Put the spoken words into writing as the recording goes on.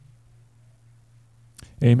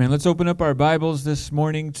Amen. Let's open up our Bibles this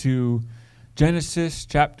morning to Genesis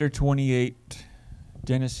chapter 28.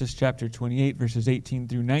 Genesis chapter 28, verses 18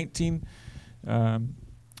 through 19.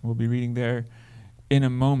 We'll be reading there in a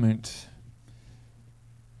moment.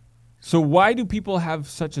 So why do people have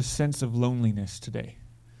such a sense of loneliness today?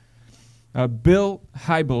 Bill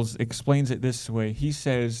Hybels explains it this way. He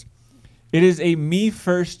says, "It is a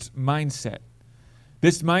me-first mindset.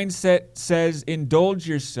 This mindset says, indulge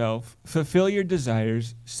yourself, fulfill your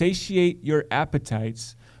desires, satiate your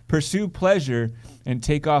appetites, pursue pleasure, and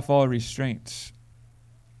take off all restraints.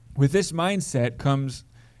 With this mindset comes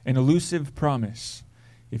an elusive promise.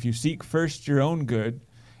 If you seek first your own good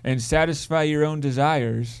and satisfy your own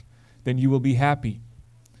desires, then you will be happy.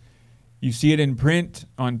 You see it in print,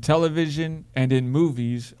 on television, and in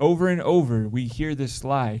movies. Over and over, we hear this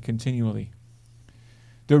lie continually.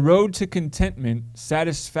 The road to contentment,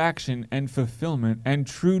 satisfaction, and fulfillment, and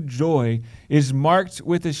true joy is marked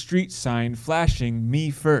with a street sign flashing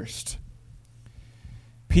me first.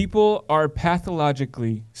 People are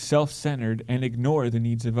pathologically self-centered and ignore the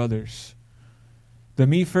needs of others. The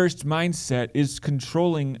me first mindset is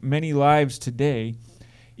controlling many lives today,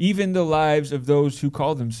 even the lives of those who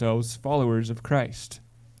call themselves followers of Christ.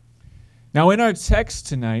 Now in our text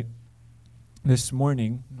tonight, this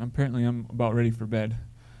morning, apparently I'm about ready for bed.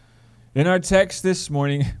 In our text this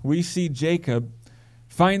morning, we see Jacob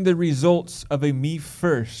find the results of a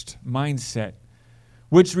me-first mindset,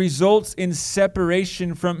 which results in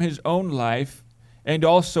separation from his own life and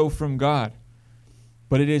also from God.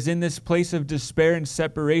 But it is in this place of despair and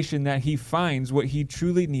separation that he finds what he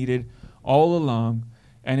truly needed all along,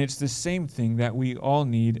 and it's the same thing that we all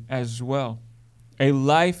need as well. A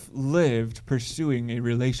life lived pursuing a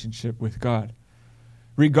relationship with God.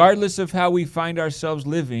 Regardless of how we find ourselves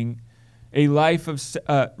living,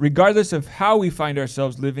 regardless of how we find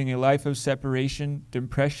ourselves living a life of separation,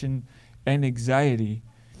 depression, and anxiety,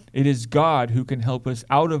 it is God who can help us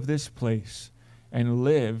out of this place and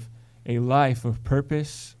live a life of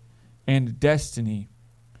purpose and destiny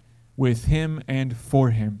with Him and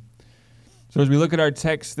for Him. So as we look at our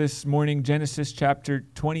text this morning, Genesis chapter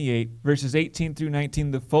 28, verses 18 through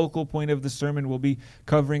 19, the focal point of the sermon will be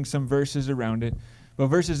covering some verses around it. But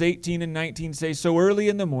verses 18 and 19 say, "So early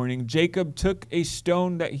in the morning, Jacob took a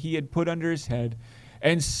stone that he had put under his head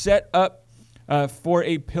and set up for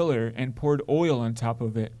a pillar and poured oil on top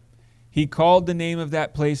of it. He called the name of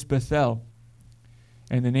that place Bethel,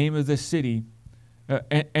 and the name of the city,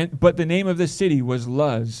 but the name of the city was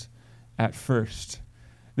Luz at first."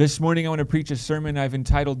 This morning I want to preach a sermon I've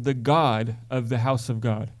entitled, "The God of the House of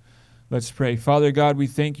God." Let's pray. Father God, we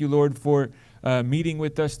thank you, Lord, for meeting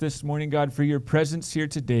with us this morning, God, for your presence here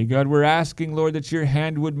today. God, we're asking, Lord, that your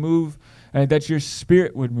hand would move and that your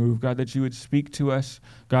spirit would move. God, that you would speak to us.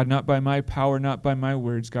 God, not by my power, not by my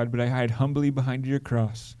words, God, but I hide humbly behind your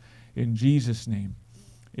cross. In Jesus' name,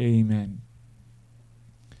 amen.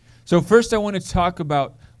 So first I want to talk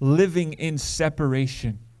about living in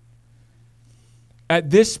separation.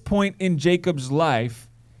 At this point in Jacob's life,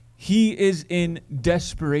 he is in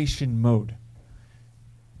desperation mode.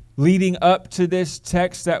 Leading up to this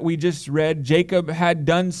text that we just read, Jacob had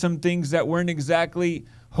done some things that weren't exactly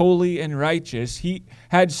holy and righteous. He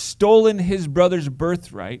had stolen his brother's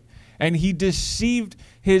birthright, and he deceived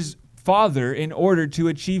his father in order to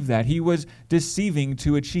achieve that. He was deceiving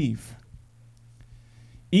to achieve.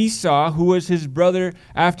 Esau, who was his brother,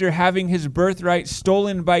 after having his birthright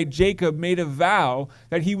stolen by Jacob, made a vow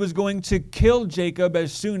that he was going to kill Jacob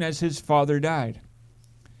as soon as his father died.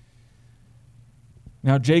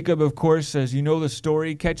 Now Jacob, of course, as you know the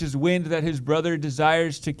story, catches wind that his brother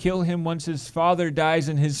desires to kill him once his father dies,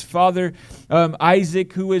 and his father,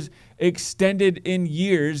 Isaac, who is extended in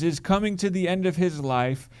years, is coming to the end of his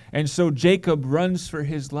life, and so Jacob runs for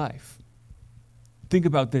his life. Think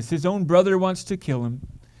about this. His own brother wants to kill him.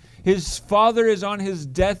 His father is on his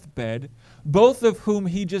deathbed, both of whom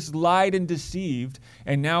he just lied and deceived,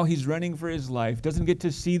 and now he's running for his life, doesn't get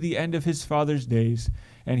to see the end of his father's days,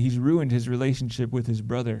 and he's ruined his relationship with his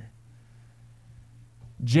brother.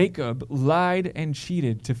 Jacob lied and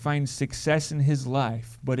cheated to find success in his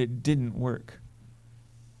life, but it didn't work.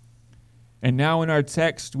 And now in our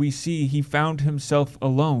text, we see he found himself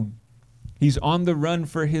alone. He's on the run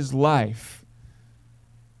for his life.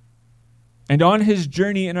 And on his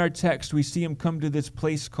journey in our text, we see him come to this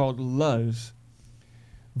place called Luz.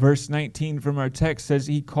 Verse 19 from our text says,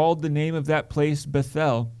 he called the name of that place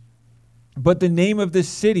Bethel, but the name of the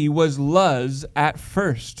city was Luz at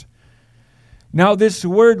first. Now this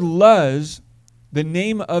word Luz, the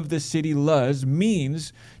name of the city Luz,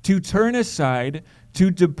 means to turn aside,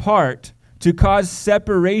 to depart, to cause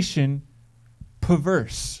separation,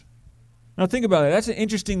 perverse. Now think about it. That's an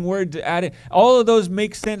interesting word to add in. All of those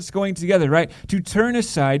make sense going together, right? To turn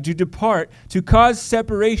aside, to depart, to cause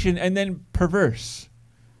separation, and then perverse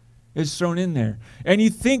is thrown in there. And you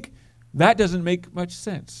think that doesn't make much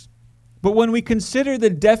sense. But when we consider the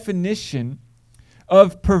definition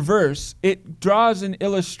of perverse, it draws an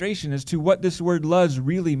illustration as to what this word luz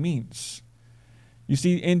really means. You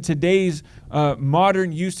see, in today's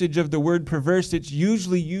modern usage of the word perverse, it's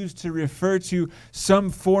usually used to refer to some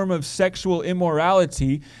form of sexual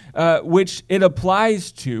immorality, which it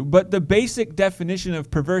applies to. But the basic definition of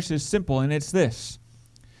perverse is simple, and it's this: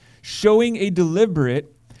 showing a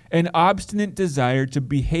deliberate and obstinate desire to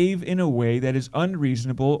behave in a way that is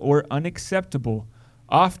unreasonable or unacceptable,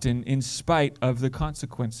 often in spite of the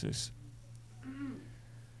consequences.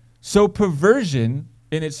 So perversion,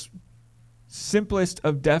 in its simplest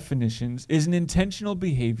of definitions, is an intentional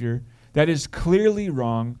behavior that is clearly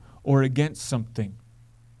wrong or against something.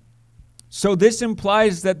 So this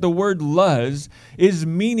implies that the word luz is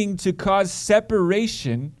meaning to cause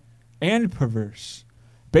separation and perverse,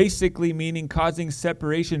 basically meaning causing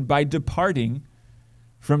separation by departing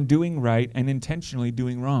from doing right and intentionally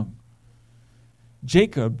doing wrong.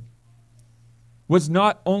 Jacob was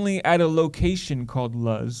not only at a location called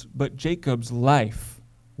Luz, but Jacob's life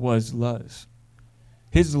was Luz.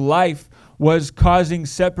 His life was causing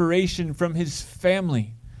separation from his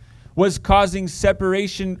family, was causing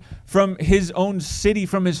separation from his own city,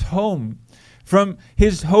 from his home, from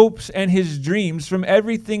his hopes and his dreams, from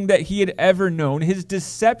everything that he had ever known. His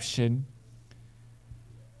deception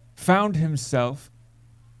found himself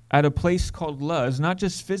at a place called Luz, not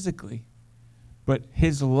just physically, but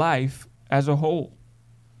his life as a whole.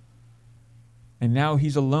 And now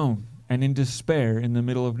he's alone and in despair in the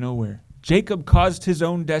middle of nowhere. Jacob caused his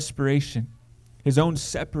own desperation, his own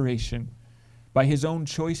separation by his own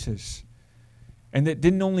choices. And that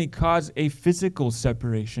didn't only cause a physical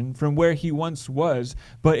separation from where he once was,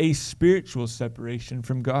 but a spiritual separation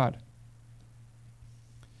from God.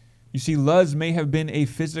 You see, Luz may have been a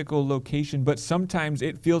physical location, but sometimes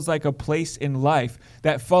it feels like a place in life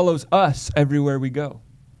that follows us everywhere we go.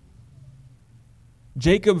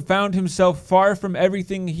 Jacob found himself far from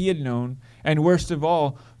everything he had known, and worst of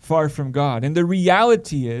all, far from God. And the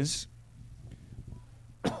reality is,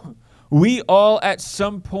 we all at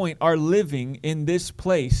some point are living in this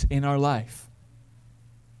place in our life.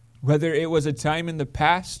 Whether it was a time in the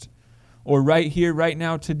past or right here, right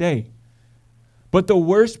now, today. But the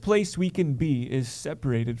worst place we can be is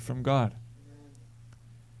separated from God.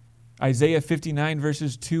 Isaiah 59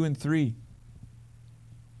 verses 2 and 3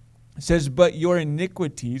 says, "But your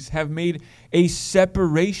iniquities have made a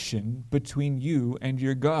separation between you and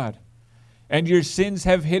your God, and your sins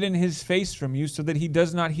have hidden his face from you so that he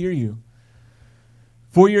does not hear you.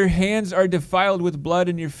 For your hands are defiled with blood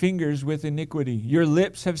and your fingers with iniquity. Your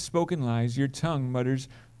lips have spoken lies, your tongue mutters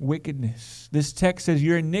wickedness." This text says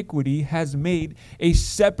your iniquity has made a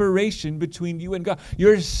separation between you and God.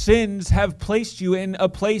 Your sins have placed you in a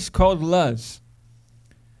place called Luz.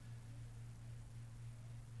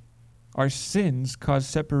 Our sins cause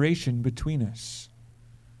separation between us.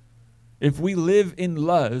 If we live in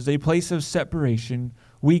Luz, a place of separation,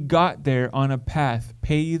 we got there on a path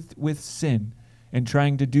paved with sin and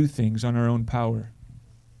trying to do things on our own power.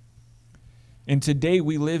 And today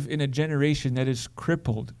we live in a generation that is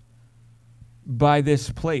crippled by this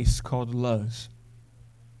place called Luz.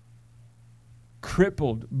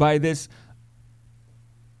 Crippled by this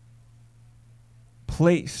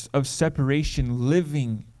place of separation,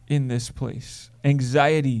 living in this place.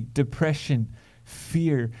 Anxiety, depression,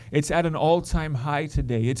 fear. It's at an all-time high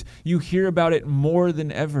today. You hear about it more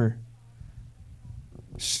than ever.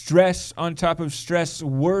 Stress on top of stress,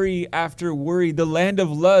 worry after worry. The land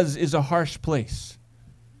of Luz is a harsh place.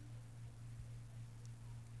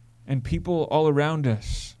 And people all around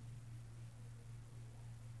us,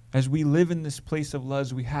 as we live in this place of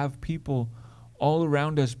Luz, we have people all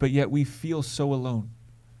around us, but yet we feel so alone.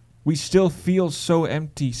 We still feel so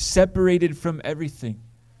empty, separated from everything,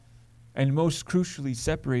 and most crucially,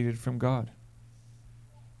 separated from God.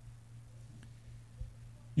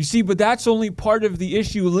 You see, but that's only part of the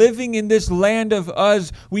issue. Living in this land of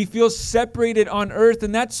Uz, we feel separated on earth,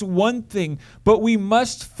 and that's one thing. But we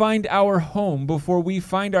must find our home before we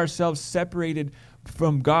find ourselves separated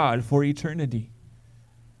from God for eternity.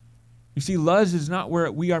 You see, Luz is not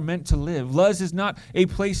where we are meant to live. Luz is not a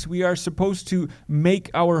place we are supposed to make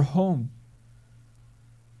our home.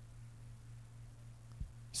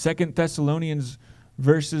 2 Thessalonians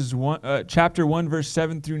chapter 1, verse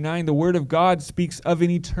 7 through 9, the Word of God speaks of an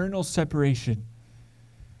eternal separation.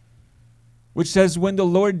 which says, when the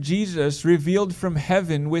Lord Jesus revealed from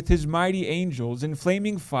heaven with his mighty angels in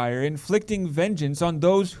flaming fire, inflicting vengeance on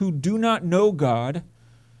those who do not know God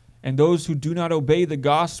and those who do not obey the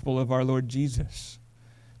gospel of our Lord Jesus.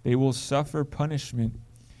 They will suffer punishment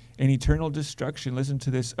and eternal destruction, listen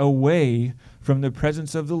to this, away from the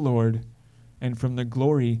presence of the Lord and from the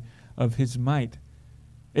glory of his might.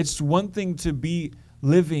 It's one thing to be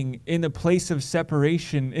living in a place of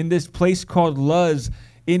separation, in this place called Luz,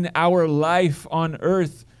 in our life on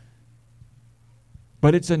earth.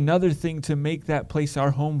 But it's another thing to make that place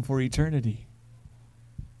our home for eternity,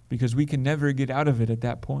 because we can never get out of it at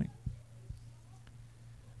that point.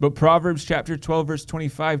 But Proverbs chapter 12, verse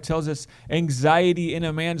 25 tells us anxiety in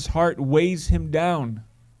a man's heart weighs him down.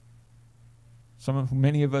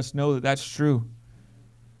 Many of us know that that's true.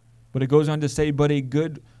 But it goes on to say, but a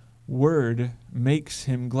good word makes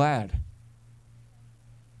him glad.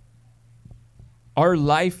 Our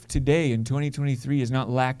life today in 2023 is not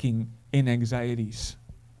lacking in anxieties.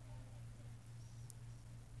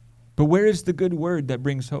 But where is the good word that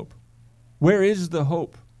brings hope? Where is the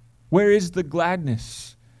hope? Where is the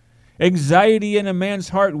gladness? Anxiety in a man's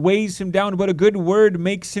heart weighs him down, but a good word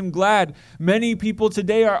makes him glad. Many people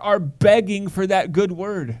today are begging for that good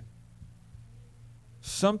word.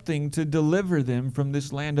 Something to deliver them from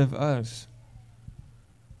this land of Uz.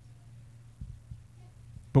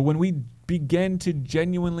 But when we begin to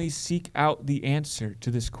genuinely seek out the answer to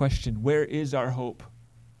this question, where is our hope?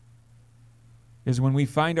 Is when we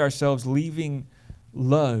find ourselves leaving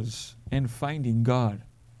Luz and finding God.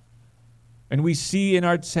 And we see in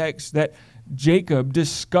our text that Jacob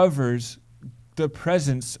discovers the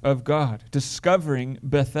presence of God, discovering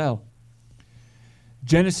Bethel.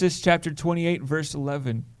 Genesis chapter 28, verse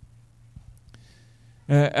 11.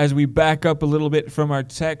 As we back up a little bit from our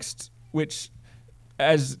text, which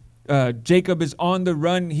as Jacob is on the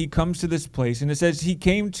run, he comes to this place. And it says, he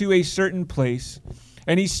came to a certain place,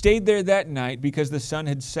 and he stayed there that night because the sun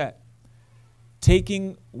had set.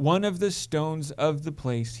 Taking one of the stones of the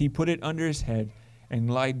place, he put it under his head and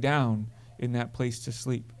lied down in that place to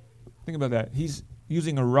sleep. Think about that. He's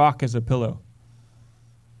using a rock as a pillow.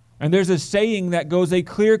 And there's a saying that goes, a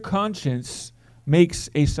clear conscience makes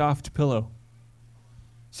a soft pillow.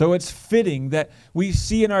 So it's fitting that we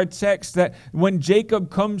see in our text that when Jacob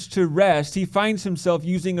comes to rest, he finds himself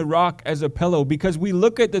using a rock as a pillow, because we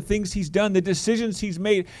look at the things he's done, the decisions he's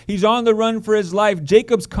made. He's on the run for his life.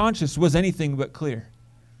 Jacob's conscience was anything but clear.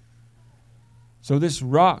 So this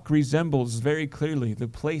rock resembles very clearly the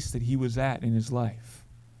place that he was at in his life.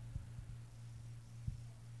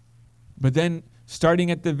 But then,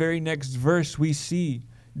 starting at the very next verse, we see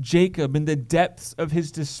Jacob, in the depths of his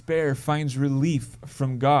despair, finds relief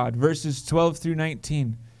from God. Verses 12 through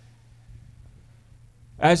 19.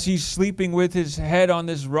 As he's sleeping with his head on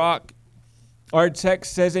this rock, our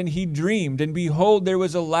text says, and he dreamed, and behold, there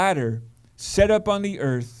was a ladder set up on the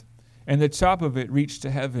earth, and the top of it reached to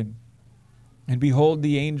heaven. And behold,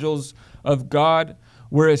 the angels of God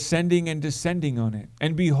were ascending and descending on it.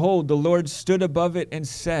 And behold, the Lord stood above it and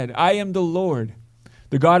said, I am the Lord,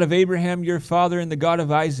 the God of Abraham your father, and the God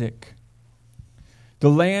of Isaac. The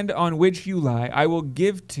land on which you lie I will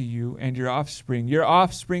give to you and your offspring. Your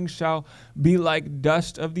offspring shall be like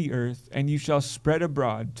dust of the earth, and you shall spread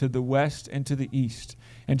abroad to the west and to the east,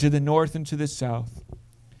 and to the north and to the south.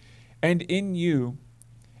 And in you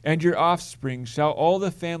and your offspring shall all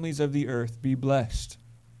the families of the earth be blessed.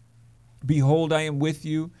 Behold, I am with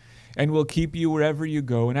you, and will keep you wherever you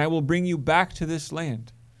go, and I will bring you back to this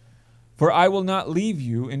land. For I will not leave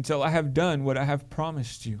you until I have done what I have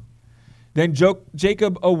promised you. Then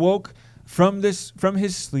Jacob awoke from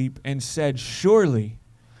his sleep and said, surely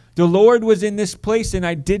the Lord was in this place, and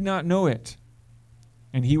I did not know it.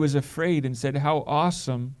 And he was afraid and said, how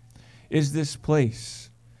awesome is this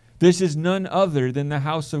place? This is none other than the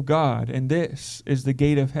house of God, and this is the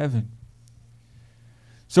gate of heaven.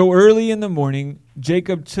 So early in the morning,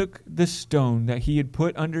 Jacob took the stone that he had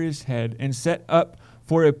put under his head and set up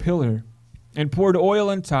for a pillar, and poured oil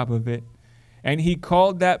on top of it, and he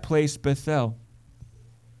called that place Bethel.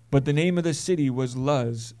 But the name of the city was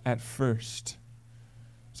Luz at first.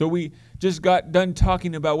 So we just got done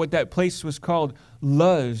talking about what that place was called,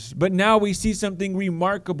 Luz. But now we see something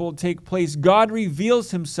remarkable take place. God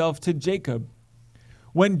reveals himself to Jacob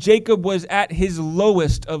when Jacob was at his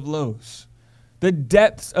lowest of lows, the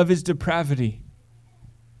depths of his depravity.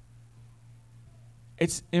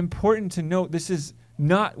 It's important to note this is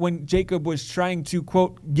not when Jacob was trying to,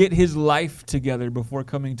 quote, get his life together before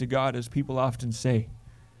coming to God, as people often say.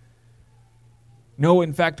 No,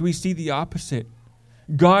 in fact, we see the opposite.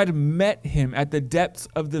 God met him at the depths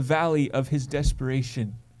of the valley of his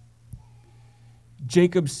desperation.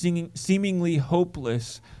 Jacob, seemingly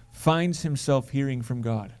hopeless, finds himself hearing from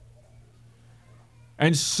God.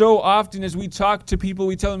 And so often as we talk to people,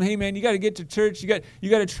 we tell them, hey man, you got to get to church. You got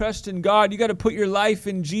to trust in God. You got to put your life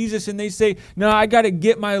in Jesus. And they say, no, I got to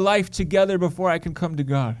get my life together before I can come to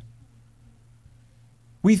God.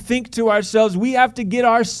 We think to ourselves, we have to get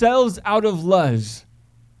ourselves out of Luz.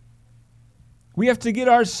 We have to get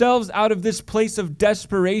ourselves out of this place of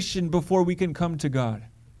desperation before we can come to God.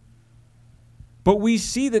 But we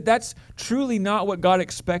see that that's truly not what God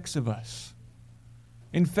expects of us.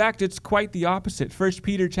 In fact, it's quite the opposite. 1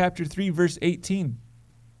 Peter chapter 3, verse 18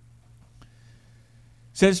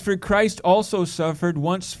 says, for Christ also suffered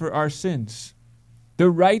once for our sins, the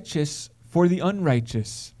righteous for the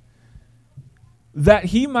unrighteous, that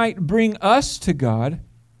he might bring us to God,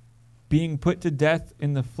 being put to death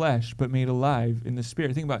in the flesh, but made alive in the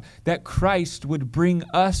spirit. Think about it. That Christ would bring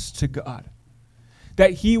us to God.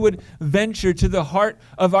 That he would venture to the heart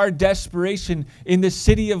of our desperation in the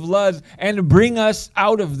city of Luz and bring us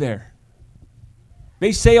out of there.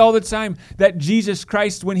 They say all the time that Jesus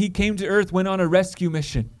Christ, when he came to earth, went on a rescue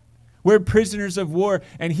mission. We're prisoners of war,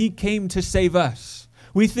 and he came to save us.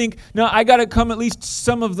 We think, no, I got to come at least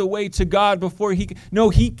some of the way to God before he... No,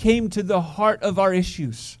 he came to the heart of our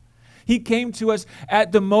issues. He came to us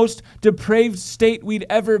at the most depraved state we'd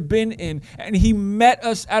ever been in, and he met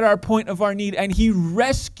us at our point of our need, and he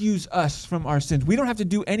rescues us from our sins. We don't have to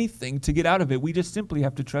do anything to get out of it. We just simply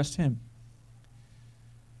have to trust him.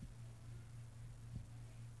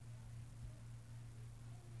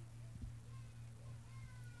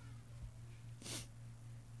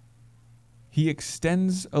 He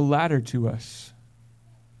extends a ladder to us,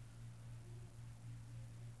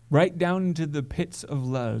 right down into the pits of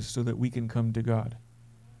Luz, so that we can come to God.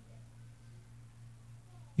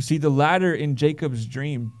 You see, the ladder in Jacob's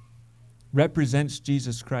dream represents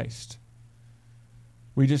Jesus Christ.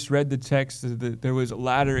 We just read the text that there was a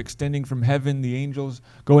ladder extending from heaven, the angels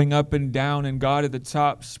going up and down, and God at the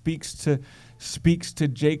top speaks to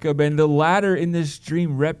Jacob. And the ladder in this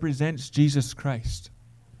dream represents Jesus Christ.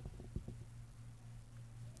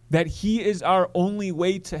 That he is our only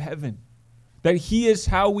way to heaven. That he is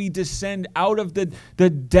how we descend out of the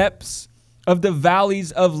depths of the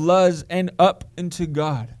valleys of Luz and up into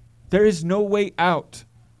God. There is no way out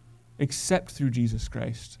except through Jesus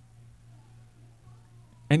Christ.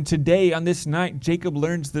 And today, on this night, Jacob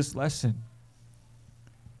learns this lesson.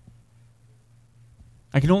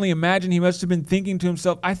 I can only imagine he must have been thinking to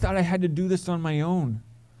himself, I thought I had to do this on my own.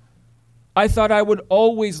 I thought I would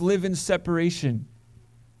always live in separation.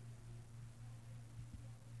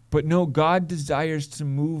 But no, God desires to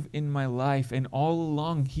move in my life, and all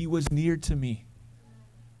along he was near to me.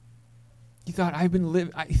 He thought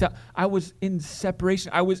he thought I was in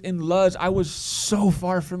separation. I was in Luz. I was so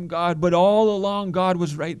far from God, but all along God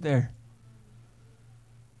was right there.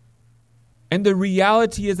 And the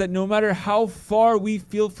reality is that no matter how far we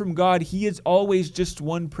feel from God, he is always just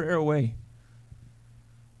one prayer away.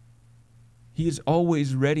 He is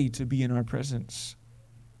always ready to be in our presence.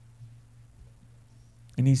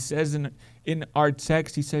 And he says in our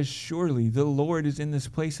text, he says, surely the Lord is in this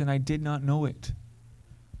place and I did not know it.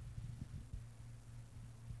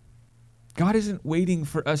 God isn't waiting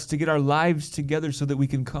for us to get our lives together so that we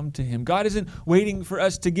can come to him. God isn't waiting for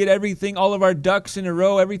us to get everything, all of our ducks in a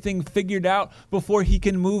row, everything figured out before he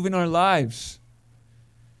can move in our lives.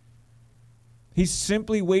 He's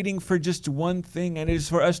simply waiting for just one thing, and it is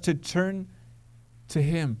for us to turn to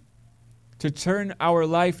him. To turn our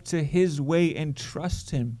life to his way and trust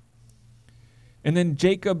him. And then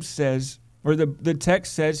Jacob says, or the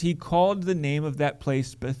text says, he called the name of that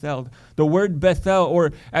place Bethel. The word Bethel,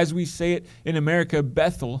 or as we say it in America,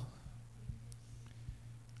 Bethel,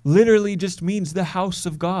 literally just means the house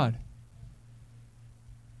of God.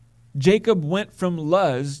 Jacob went from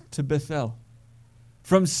Luz to Bethel.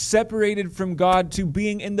 From separated from God to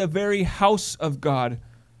being in the very house of God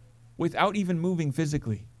without even moving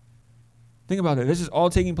physically. Think about it. This is all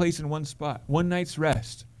taking place in one spot. One night's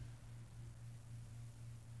rest.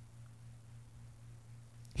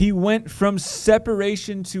 He went from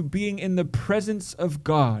separation to being in the presence of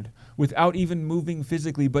God without even moving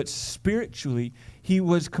physically, but spiritually, he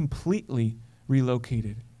was completely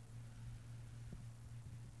relocated.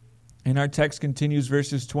 And our text continues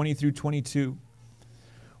verses 20 through 22,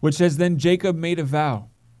 which says, then Jacob made a vow.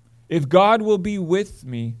 If God will be with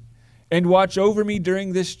me and watch over me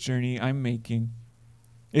during this journey I'm making,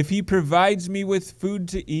 if he provides me with food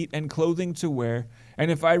to eat and clothing to wear, and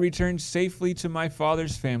if I return safely to my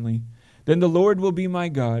father's family, then the Lord will be my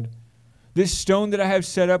God. This stone that I have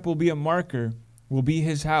set up will be a marker, will be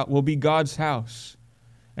his house, will be God's house.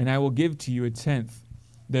 and I will give to you a tenth,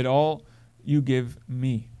 that all you give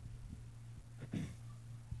me.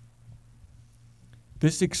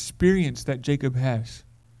 This experience that Jacob has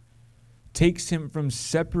takes him from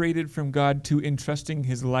separated from God to entrusting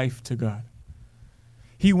his life to God.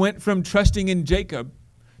 He went from trusting in Jacob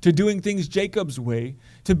to doing things Jacob's way,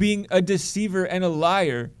 to being a deceiver and a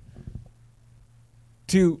liar,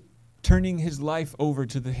 to turning his life over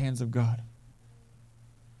to the hands of God.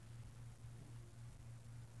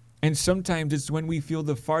 And sometimes it's when we feel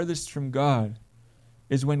the farthest from God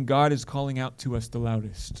is when God is calling out to us the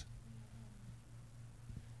loudest.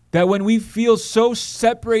 That when we feel so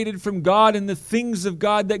separated from God and the things of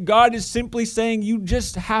God, that God is simply saying, you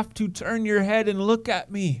just have to turn your head and look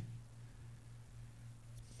at me.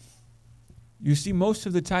 You see, most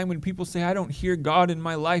of the time when people say, I don't hear God in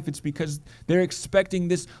my life, it's because they're expecting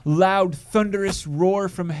this loud, thunderous roar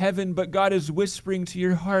from heaven, but God is whispering to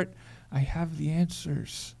your heart, I have the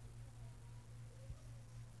answers.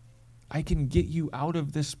 I can get you out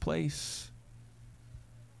of this place.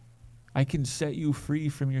 I can set you free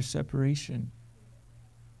from your separation.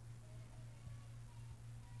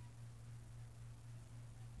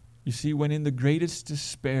 You see, when in the greatest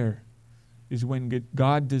despair is when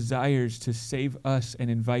God desires to save us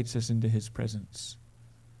and invites us into his presence.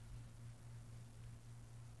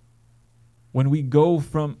 When we go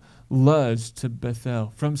from Luz to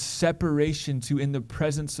Bethel, from separation to in the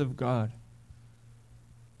presence of God,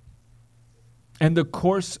 and the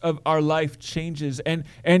course of our life changes. And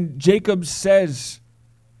Jacob says,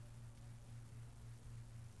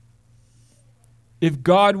 if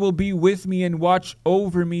God will be with me and watch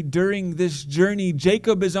over me during this journey,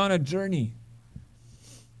 Jacob is on a journey.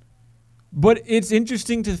 But it's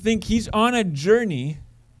interesting to think he's on a journey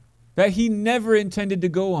that he never intended to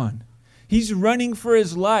go on. He's running for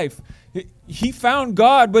his life. He found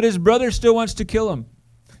God, but his brother still wants to kill him.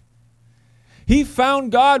 He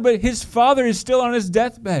found God, but his father is still on his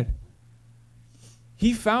deathbed.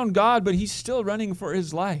 He found God, but he's still running for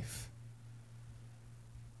his life.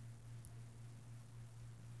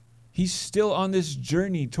 He's still on this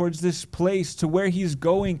journey towards this place to where he's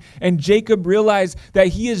going. And Jacob realized that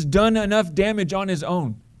he has done enough damage on his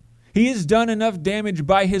own. He has done enough damage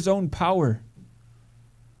by his own power.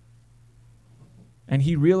 And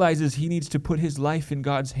he realizes he needs to put his life in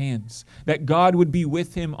God's hands, that God would be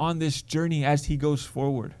with him on this journey as he goes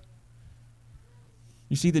forward.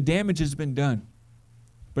 You see, the damage has been done,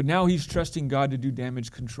 but now he's trusting God to do damage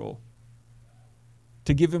control,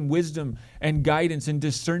 to give him wisdom and guidance and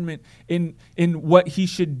discernment in what he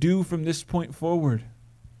should do from this point forward.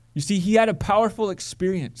 You see, he had a powerful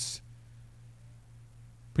experience,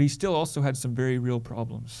 but he still also had some very real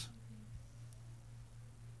problems.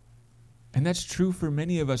 And that's true for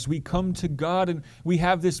many of us. We come to God and we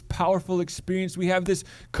have this powerful experience. We have this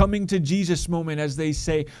coming to Jesus moment, as they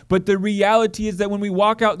say. But the reality is that when we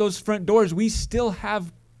walk out those front doors, we still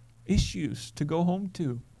have issues to go home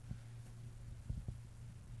to.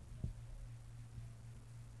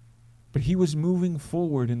 But he was moving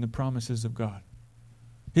forward in the promises of God.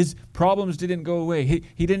 His problems didn't go away.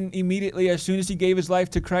 He didn't immediately, as soon as he gave his life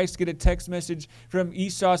to Christ, get a text message from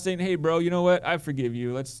Esau saying, hey, bro, you know what? I forgive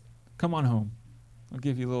you. Let's come on home. I'll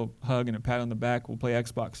give you a little hug and a pat on the back. We'll play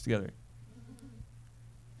Xbox together.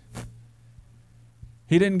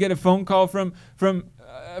 He didn't get a phone call from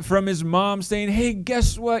his mom saying, hey,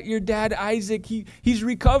 guess what? Your dad, Isaac, he's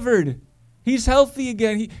recovered. He's healthy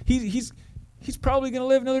again. He's probably going to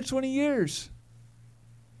live another 20 years.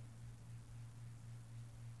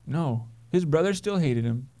 No, his brother still hated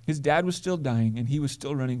him. His dad was still dying, and he was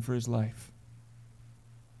still running for his life.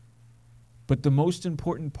 But the most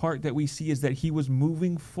important part that we see is that he was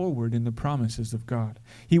moving forward in the promises of God.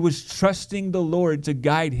 He was trusting the Lord to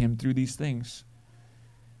guide him through these things.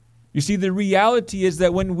 You see, the reality is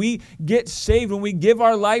that when we get saved, when we give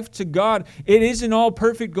our life to God, it isn't all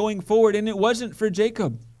perfect going forward, and it wasn't for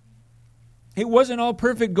Jacob. It wasn't all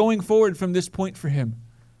perfect going forward from this point for him.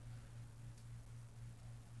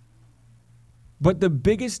 But the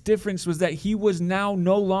biggest difference was that he was now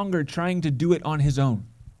no longer trying to do it on his own.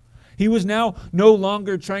 He was now no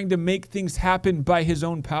longer trying to make things happen by his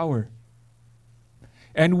own power.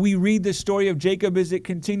 And we read the story of Jacob as it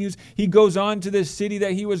continues. He goes on to the city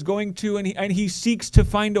that he was going to, and he seeks to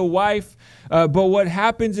find a wife. But what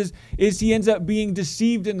happens is he ends up being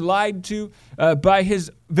deceived and lied to by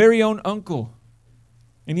his very own uncle.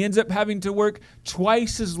 And he ends up having to work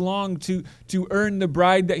twice as long to earn the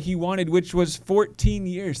bride that he wanted, which was 14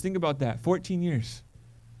 years. Think about that, 14 years.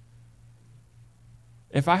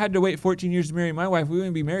 If I had to wait 14 years to marry my wife, we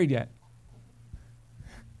wouldn't be married yet.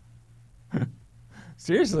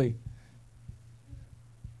 Seriously.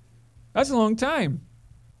 That's a long time.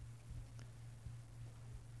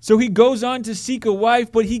 So he goes on to seek a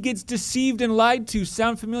wife, but he gets deceived and lied to.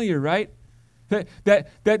 Sound familiar, right?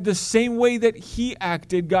 That the same way that he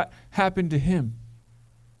acted happened to him.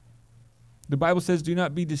 The Bible says, do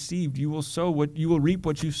not be deceived. You will reap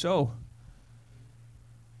what you sow.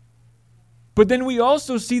 But then we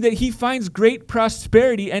also see that he finds great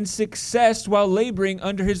prosperity and success while laboring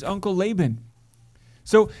under his uncle Laban.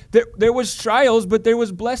 So there was trials, but there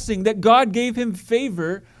was blessing, that God gave him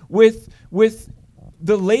favor with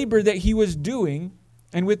the labor that he was doing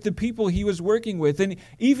and with the people he was working with. And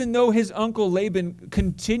even though his uncle Laban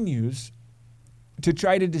continues to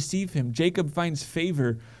try to deceive him, Jacob finds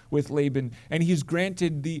favor with Laban, and he's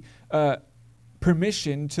granted the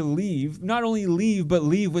permission to leave, not only leave, but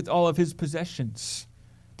leave with all of his possessions.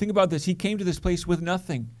 Think about this. He came to this place with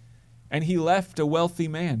nothing, and he left a wealthy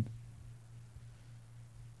man.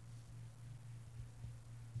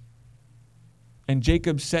 And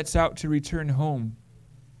Jacob sets out to return home,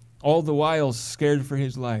 all the while scared for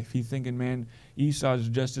his life. He's thinking, man, Esau's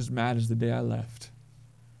just as mad as the day I left.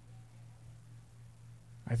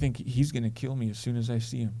 I think he's going to kill me as soon as I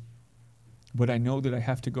see him. But I know that I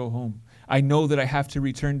have to go home. I know that I have to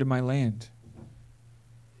return to my land.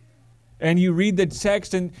 And you read the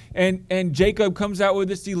text, and Jacob comes out with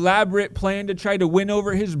this elaborate plan to try to win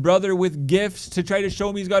over his brother with gifts, to try to show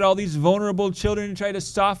him he's got all these vulnerable children, and try to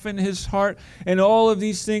soften his heart and all of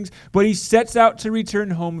these things. But he sets out to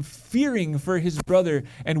return home, fearing for his brother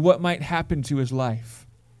and what might happen to his life.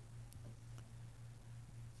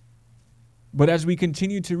 But as we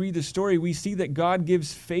continue to read the story, we see that God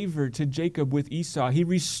gives favor to Jacob with Esau.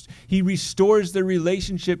 He restores the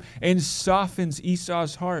relationship and softens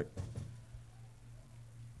Esau's heart.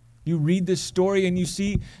 You read this story and you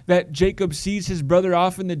see that Jacob sees his brother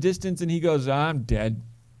off in the distance and he goes, I'm dead.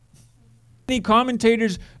 Many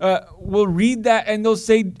commentators will read that and they'll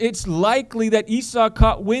say it's likely that Esau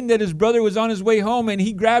caught wind that his brother was on his way home and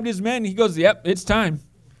he grabbed his men and he goes, yep, it's time.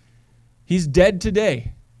 He's dead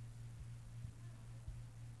today.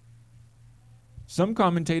 Some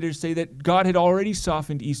commentators say that God had already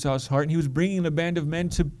softened Esau's heart and he was bringing a band of men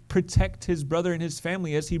to protect his brother and his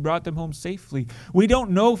family as he brought them home safely. We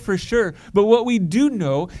don't know for sure, but what we do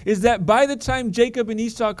know is that by the time Jacob and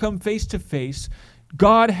Esau come face to face,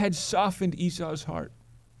 God had softened Esau's heart.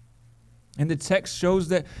 And the text shows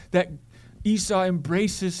that Esau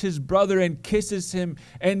embraces his brother and kisses him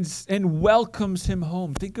and welcomes him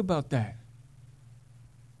home. Think about that.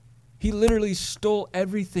 He literally stole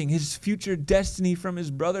everything, his future destiny from his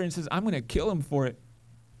brother, and says, I'm going to kill him for it.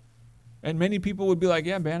 And many people would be like,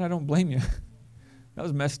 yeah, man, I don't blame you. That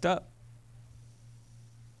was messed up.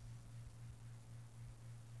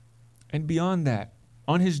 And beyond that,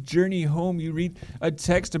 on his journey home, you read a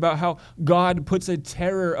text about how God puts a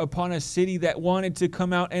terror upon a city that wanted to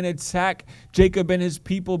come out and attack Jacob and his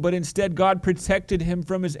people, but instead God protected him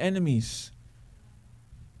from his enemies.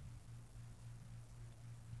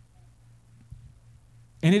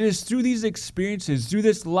 And it is through these experiences, through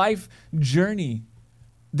this life journey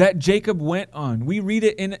that Jacob went on. We read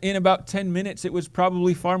it in about 10 minutes. It was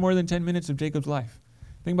probably far more than 10 minutes of Jacob's life.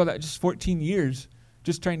 Think about that, just 14 years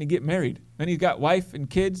just trying to get married. Then he's got wife and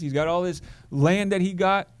kids. He's got all this land that he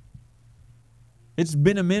got. It's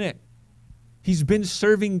been a minute. He's been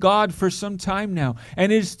serving God for some time now.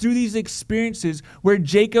 And it is through these experiences where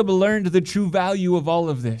Jacob learned the true value of all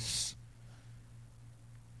of this.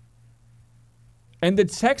 And the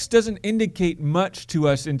text doesn't indicate much to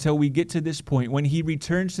us until we get to this point, when he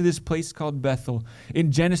returns to this place called Bethel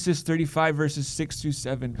in Genesis 35, verses 6 through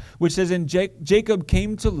 7, which says, And Jacob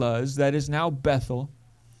came to Luz, that is now Bethel,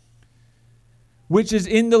 which is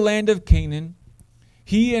in the land of Canaan,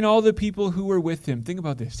 he and all the people who were with him. Think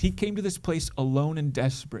about this. He came to this place alone and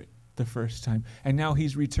desperate the first time, and now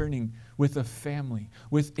he's returning with a family,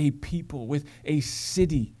 with a people, with a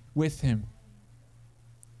city with him.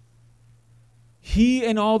 He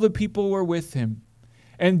and all the people were with him.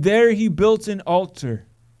 And there he built an altar.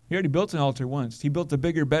 He already built an altar once. He built a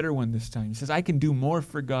bigger, better one this time. He says, I can do more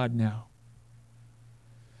for God now.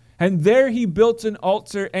 And there he built an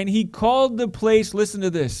altar and he called the place, listen to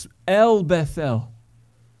this, El Bethel.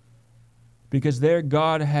 Because there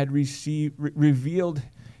God had revealed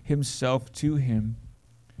himself to him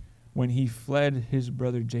when he fled his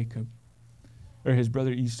brother Jacob, or his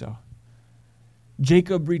brother Esau.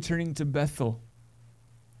 Jacob returning to Bethel,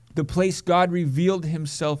 the place God revealed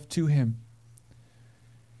himself to him.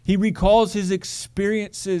 He recalls his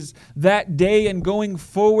experiences that day and going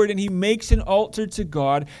forward, and he makes an altar to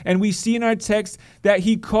God. And we see in our text that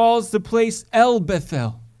he calls the place El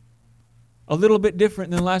Bethel. A little bit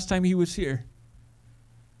different than last time he was here.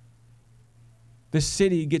 the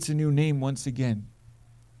city gets a new name once again.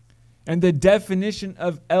 And the definition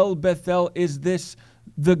of El Bethel is this: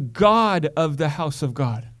 the God of the house of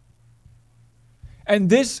God. And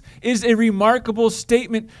this is a remarkable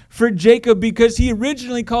statement for Jacob, because he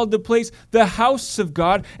originally called the place the house of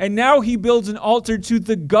God, and now he builds an altar to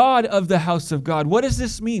the God of the house of God. What does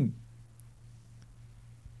this mean?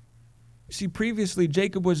 See, previously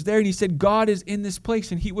Jacob was there and he said, God is in this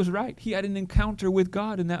place, and he was right. He had an encounter with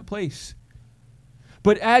God in that place.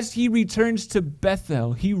 But as he returns to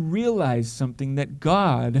Bethel, he realized something, that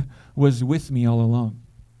God was with me all along.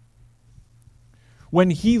 When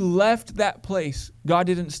he left that place, God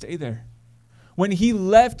didn't stay there. When he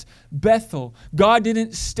left Bethel, God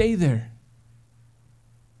didn't stay there.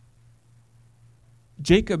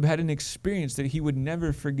 Jacob had an experience that he would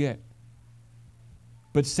never forget.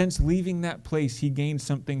 But since leaving that place, he gained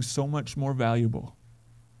something so much more valuable,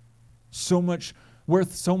 so much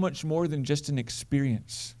worth so much more than just an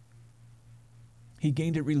experience. He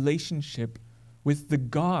gained a relationship with the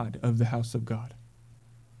God of the house of God.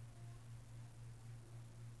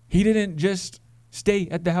 He didn't just stay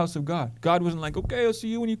at the house of God. God wasn't like, okay, I'll see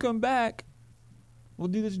you when you come back. We'll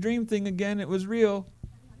do this dream thing again. It was real.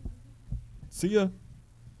 See ya.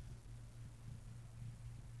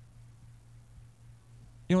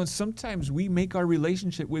 You know, and sometimes we make our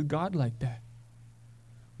relationship with God like that.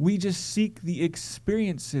 We just seek the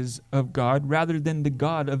experiences of God rather than the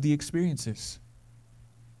God of the experiences.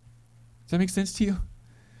 Does that make sense to you?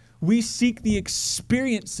 We seek the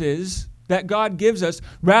experiences that God gives us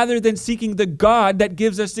rather than seeking the God that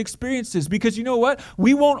gives us experiences. Because you know what?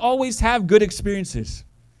 We won't always have good experiences,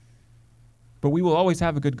 but we will always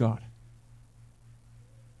have a good God.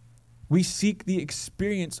 We seek the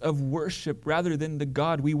experience of worship rather than the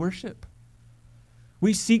God we worship.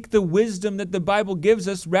 We seek the wisdom that the Bible gives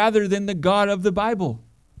us rather than the God of the Bible.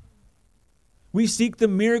 We seek the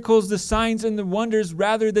miracles, the signs, and the wonders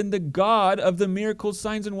rather than the God of the miracles,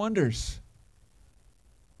 signs, and wonders.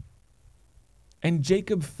 And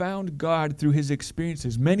Jacob found God through his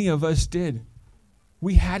experiences. Many of us did.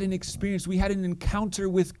 We had an experience. We had an encounter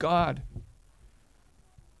with God.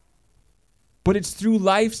 But it's through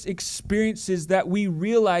life's experiences that we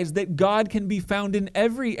realize that God can be found in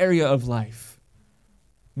every area of life,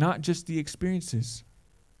 not just the experiences.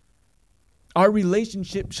 Our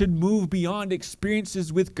relationship should move beyond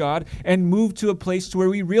experiences with God and move to a place where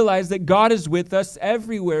we realize that God is with us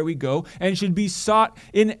everywhere we go and should be sought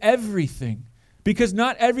in everything. Because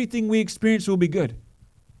not everything we experience will be good.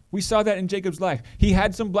 We saw that in Jacob's life. He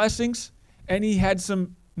had some blessings and he had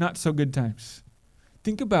some not so good times.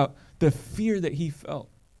 Think about the fear that he felt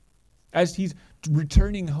as he's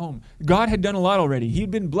returning home. God had done a lot already. He'd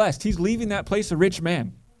been blessed. He's leaving that place a rich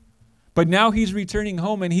man. But now he's returning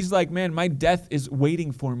home and he's like, man, my death is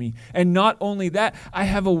waiting for me. And not only that, I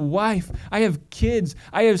have a wife, I have kids,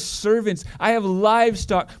 I have servants, I have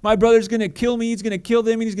livestock. My brother's going to kill me, he's going to kill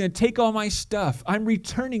them, and he's going to take all my stuff. I'm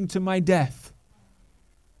returning to my death.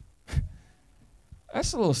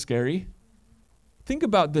 That's a little scary. Think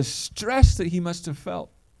about the stress that he must have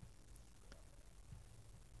felt.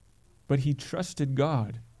 But he trusted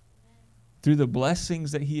God through the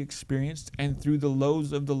blessings that he experienced and through the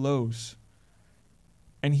lows of the lows.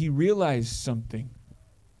 And he realized something.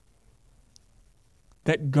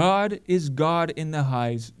 That God is God in the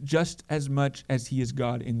highs just as much as he is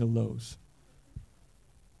God in the lows.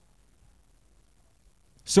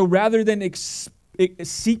 So rather than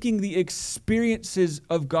seeking the experiences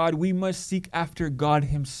of God, we must seek after God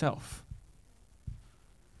himself.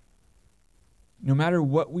 No matter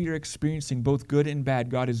what we are experiencing, both good and bad,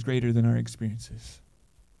 God is greater than our experiences.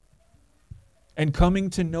 And coming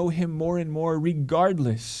to know him more and more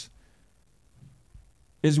regardless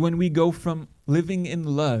is when we go from living in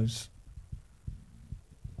Luz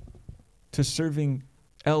to serving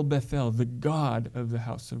El Bethel, the God of the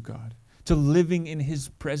house of God, to living in his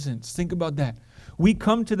presence. Think about that. We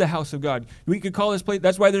come to the house of God. We could call this place,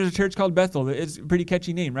 that's why there's a church called Bethel. It's a pretty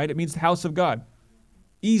catchy name, right? It means the house of God.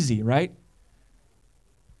 Easy, right?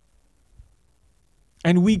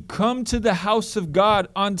 And we come to the house of God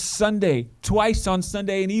on Sunday, twice on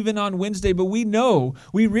Sunday, and even on Wednesday. But we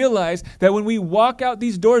realize that when we walk out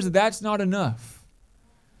these doors, that's not enough.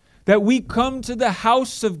 That we come to the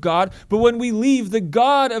house of God, but when we leave, the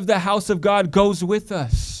God of the house of God goes with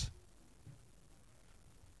us.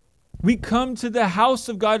 We come to the house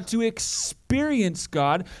of God to experience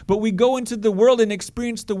God, but we go into the world and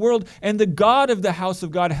experience the world, and the God of the house of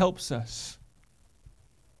God helps us.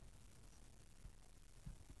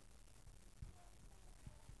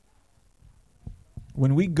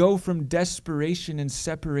 When we go from desperation and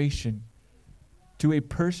separation to a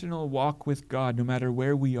personal walk with God, no matter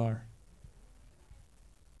where we are,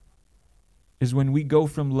 is when we go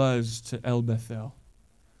from Luz to El Bethel.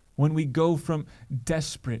 When we go from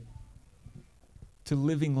desperate to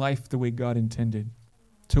living life the way God intended,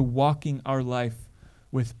 to walking our life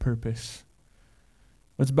with purpose.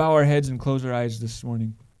 Let's bow our heads and close our eyes this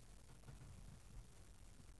morning.